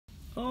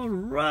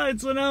Alright,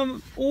 so now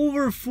I'm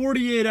over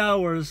 48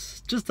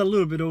 hours, just a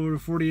little bit over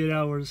 48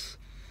 hours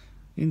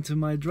into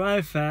my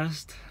drive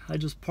fast. I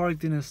just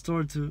parked in a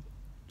store to,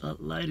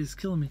 that light is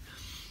killing me,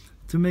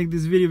 to make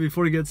this video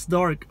before it gets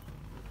dark.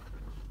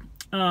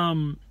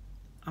 I'm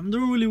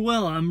doing really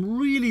well. I'm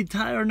really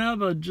tired now,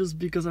 but just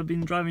because I've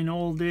been driving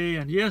all day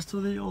and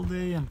yesterday all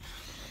day, and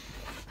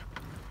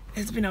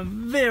it's been a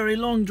very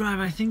long drive.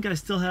 I think I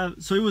still have,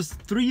 so it was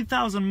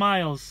 3,000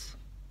 miles.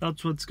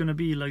 That's what's gonna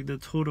be like the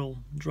total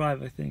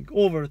drive, I think.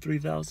 Over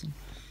 3,000.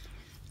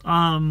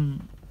 I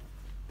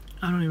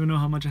don't even know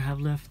how much I have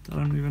left. I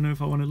don't even know if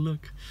I want to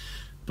look.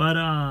 But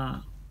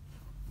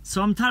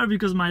so I'm tired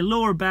because my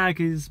lower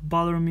back is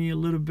bothering me a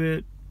little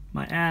bit.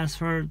 My ass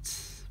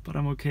hurts, but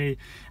I'm okay.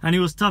 And it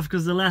was tough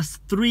because the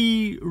last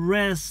 3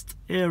 rest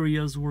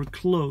areas were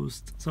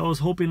closed. So I was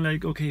hoping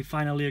like, okay,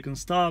 finally I can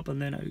stop,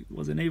 and then I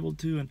wasn't able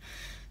to. And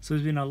so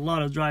it's been a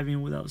lot of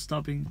driving without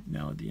stopping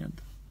now at the end.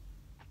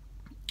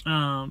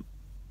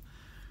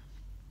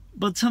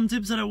 But some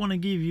tips that I want to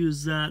give you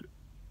is that,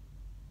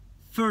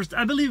 first,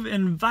 I believe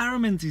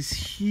environment is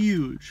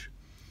huge.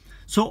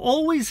 So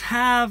always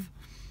have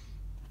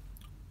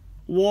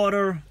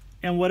water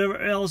and whatever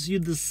else you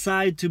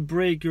decide to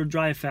break your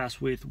dry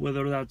fast with,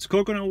 whether that's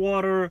coconut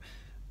water,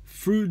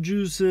 fruit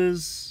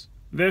juices,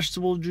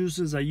 vegetable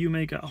juices that you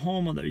make at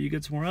home or that you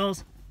get somewhere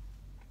else.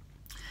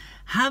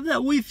 Have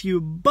that with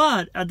you,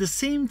 but at the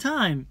same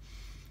time,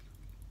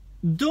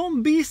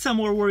 don't be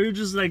somewhere where you're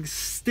just like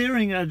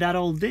staring at that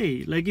all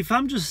day. Like if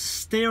I'm just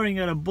staring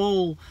at a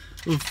bowl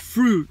of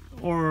fruit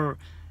or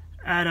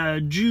at a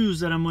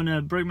juice that I'm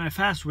gonna break my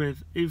fast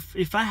with,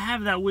 if I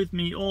have that with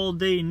me all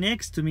day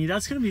next to me,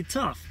 that's gonna be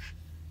tough.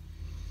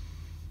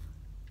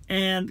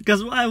 And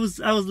because I was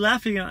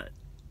laughing at,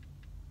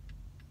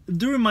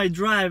 during my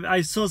drive,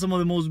 I saw some of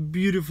the most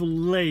beautiful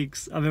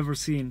lakes I've ever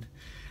seen,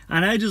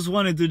 and I just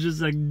wanted to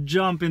just like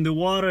jump in the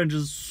water and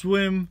just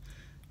swim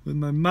with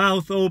my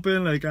mouth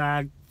open like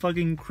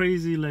fucking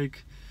crazy.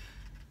 Like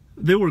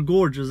they were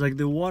gorgeous. Like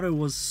the water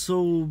was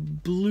so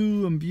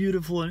blue and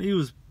beautiful, and it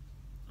was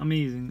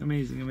amazing.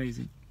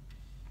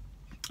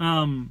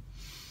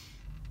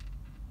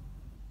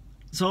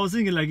 So I was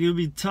thinking like it would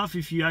be tough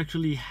if you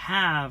actually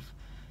have,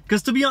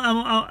 because to be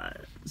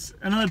honest,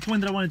 another point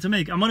that I wanted to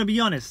make, I'm gonna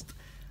be honest,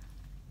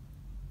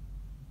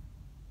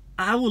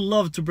 I would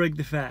love to break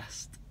the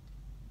fast.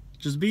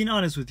 Just being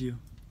honest with you,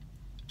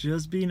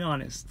 just being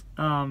honest.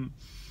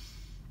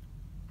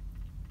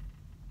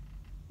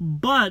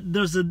 But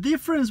there's a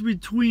difference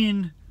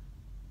between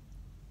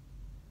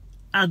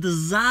a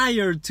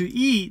desire to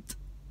eat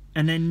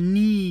and a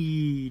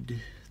need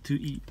to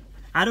eat.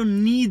 I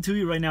don't need to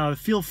eat right now. I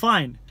feel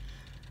fine.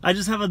 I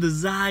just have a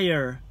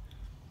desire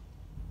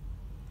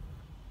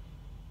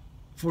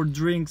for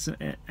drinks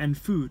and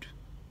food.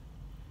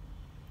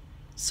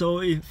 So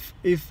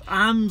if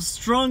I'm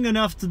strong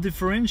enough to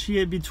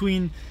differentiate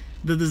between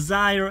the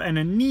desire and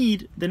a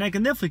need, then I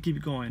can definitely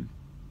keep going.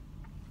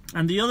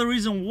 And the other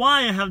reason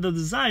why I have the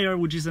desire,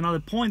 which is another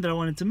point that I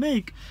wanted to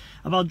make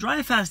about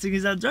dry fasting,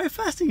 is that dry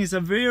fasting is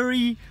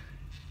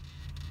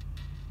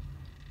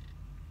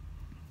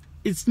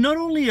it's not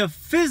only a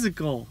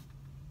physical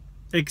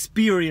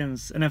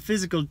experience and a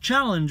physical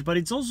challenge, but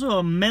it's also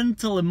a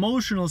mental,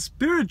 emotional,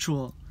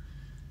 spiritual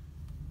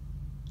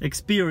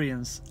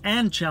experience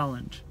and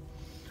challenge.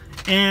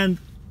 And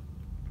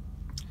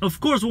of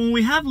course, when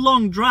we have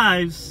long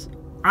drives,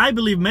 I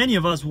believe many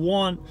of us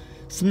want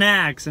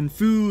snacks and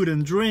food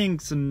and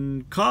drinks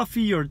and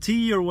coffee or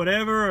tea or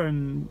whatever,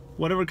 and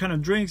whatever kind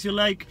of drinks you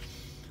like.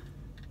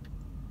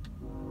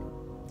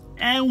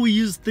 And we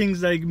use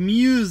things like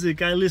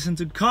music. I listen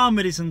to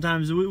comedy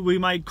sometimes. We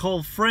might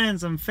call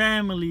friends and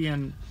family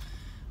and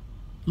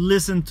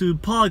listen to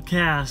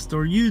podcasts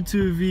or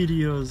YouTube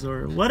videos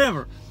or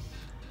whatever.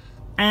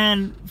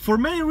 And for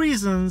many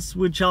reasons,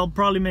 which I'll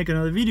probably make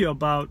another video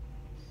about,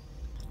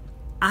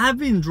 I've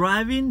been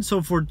driving,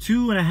 so for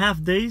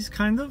 2.5 days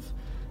kind of,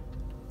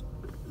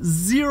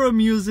 zero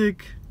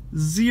music,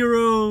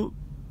 zero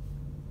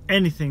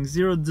anything,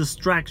 zero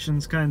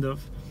distractions kind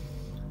of.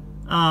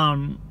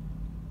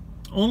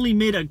 Only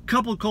made a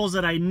couple calls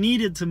that I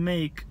needed to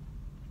make,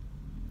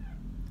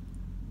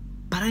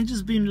 but I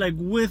just been like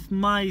with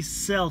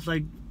myself,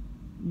 like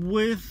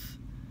with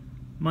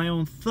my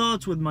own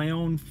thoughts, with my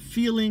own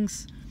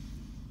feelings.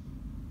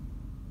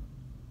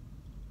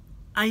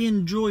 I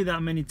enjoy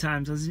that many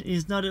times.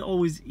 It's not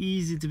always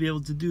easy to be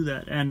able to do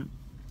that. And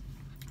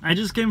I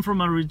just came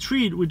from a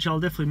retreat, which I'll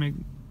definitely make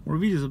more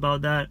videos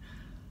about, that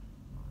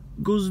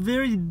goes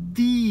very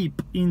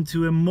deep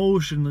into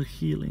emotional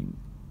healing.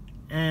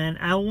 And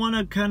I want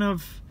to kind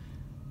of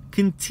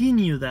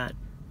continue that.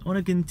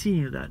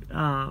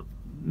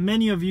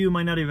 Many of you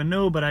might not even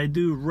know, but I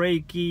do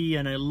Reiki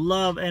and I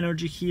love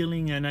energy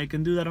healing, and I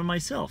can do that on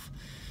myself.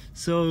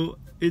 So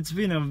it's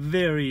been a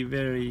very,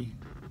 very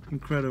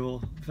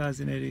incredible,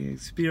 fascinating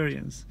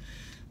experience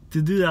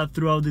to do that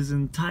throughout this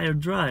entire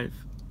drive.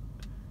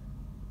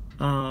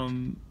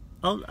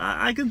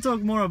 I can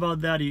talk more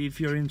about that if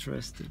you're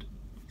interested,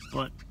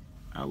 but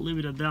I'll leave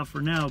it at that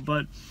for now.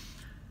 But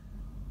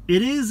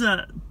it is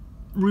a,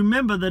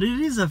 remember that it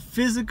is a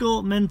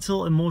physical,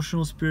 mental,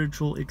 emotional,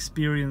 spiritual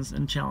experience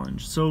and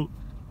challenge. So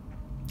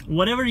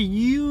whatever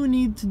you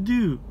need to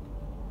do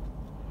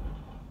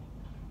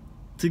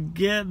to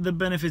get the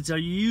benefits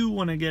that you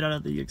want to get out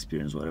of the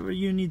experience, whatever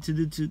you need to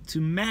do to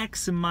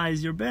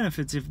maximize your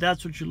benefits, if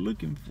that's what you're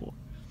looking for,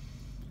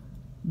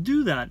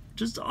 do that.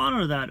 Just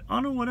honor that.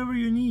 Honor whatever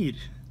you need.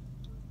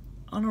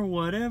 Honor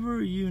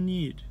whatever you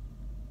need.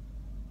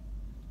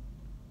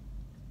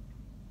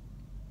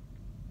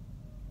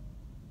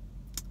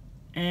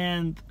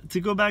 And to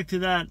go back to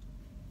that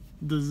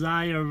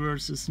desire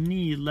versus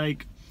need,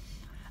 like,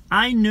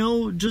 I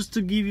know, just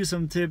to give you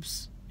some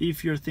tips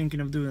if you're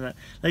thinking of doing that,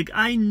 like,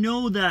 I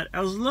know that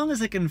as long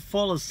as I can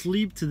fall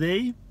asleep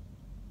today,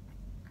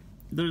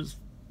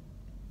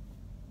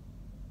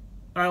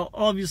 I'll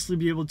obviously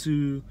be able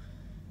to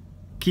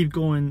keep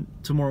going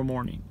tomorrow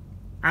morning.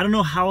 I don't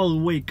know how I'll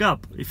wake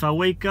up. If I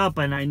wake up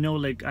and I know,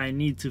 like, I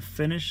need to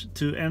finish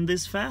to end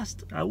this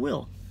fast, I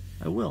will.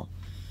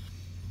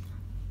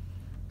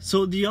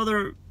 So the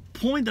other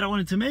point that I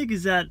wanted to make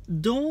is that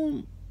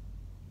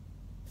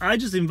I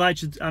just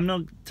invite you to, I'm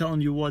not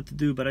telling you what to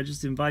do, but I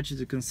just invite you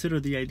to consider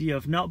the idea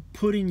of not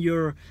putting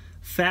your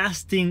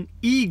fasting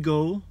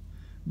ego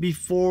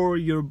before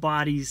your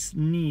body's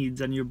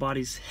needs and your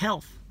body's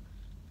health.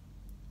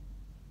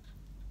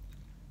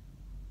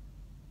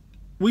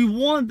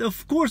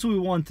 Of course we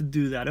want to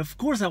do that. Of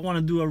course I want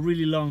to do a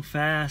really long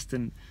fast,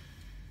 and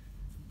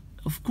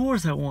of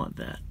course I want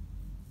that.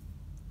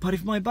 But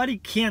if my body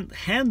can't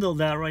handle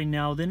that right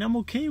now, then I'm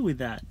okay with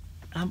that.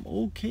 I'm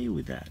okay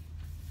with that.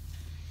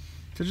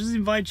 So I just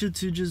invite you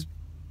to just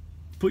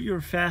put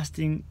your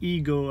fasting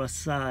ego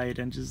aside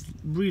and just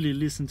really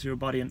listen to your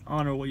body and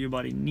honor what your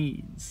body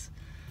needs.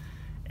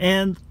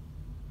 And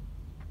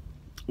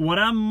what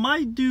I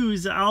might do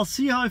is I'll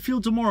see how I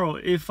feel tomorrow.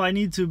 If I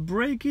need to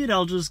break it,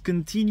 I'll just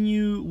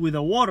continue with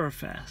a water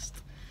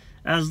fast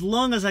as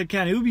long as I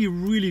can. It would be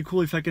really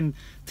cool if I can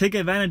take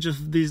advantage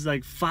of these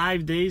like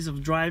 5 days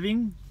of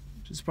driving,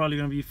 which is probably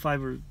going to be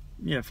 5,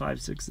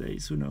 6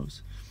 days, who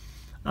knows,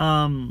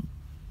 and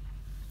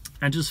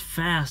just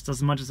fast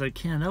as much as I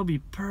can. That would be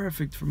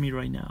perfect for me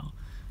right now.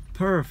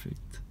 Perfect.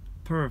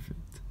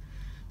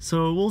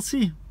 So we'll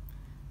see.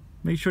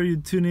 Make sure you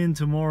tune in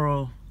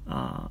tomorrow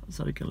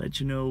so I can let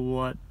you know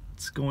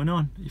what's going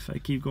on. If I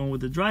keep going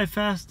with the dry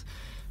fast,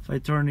 if I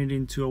turn it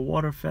into a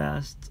water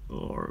fast,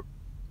 or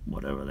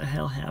whatever the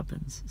hell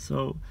happens.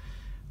 So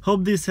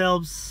hope this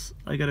helps.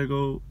 I gotta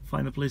go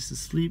find a place to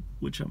sleep,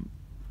 which I'm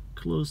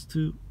close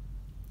to,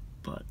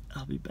 but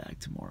I'll be back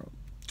tomorrow.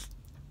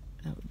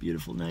 Have a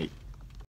beautiful night.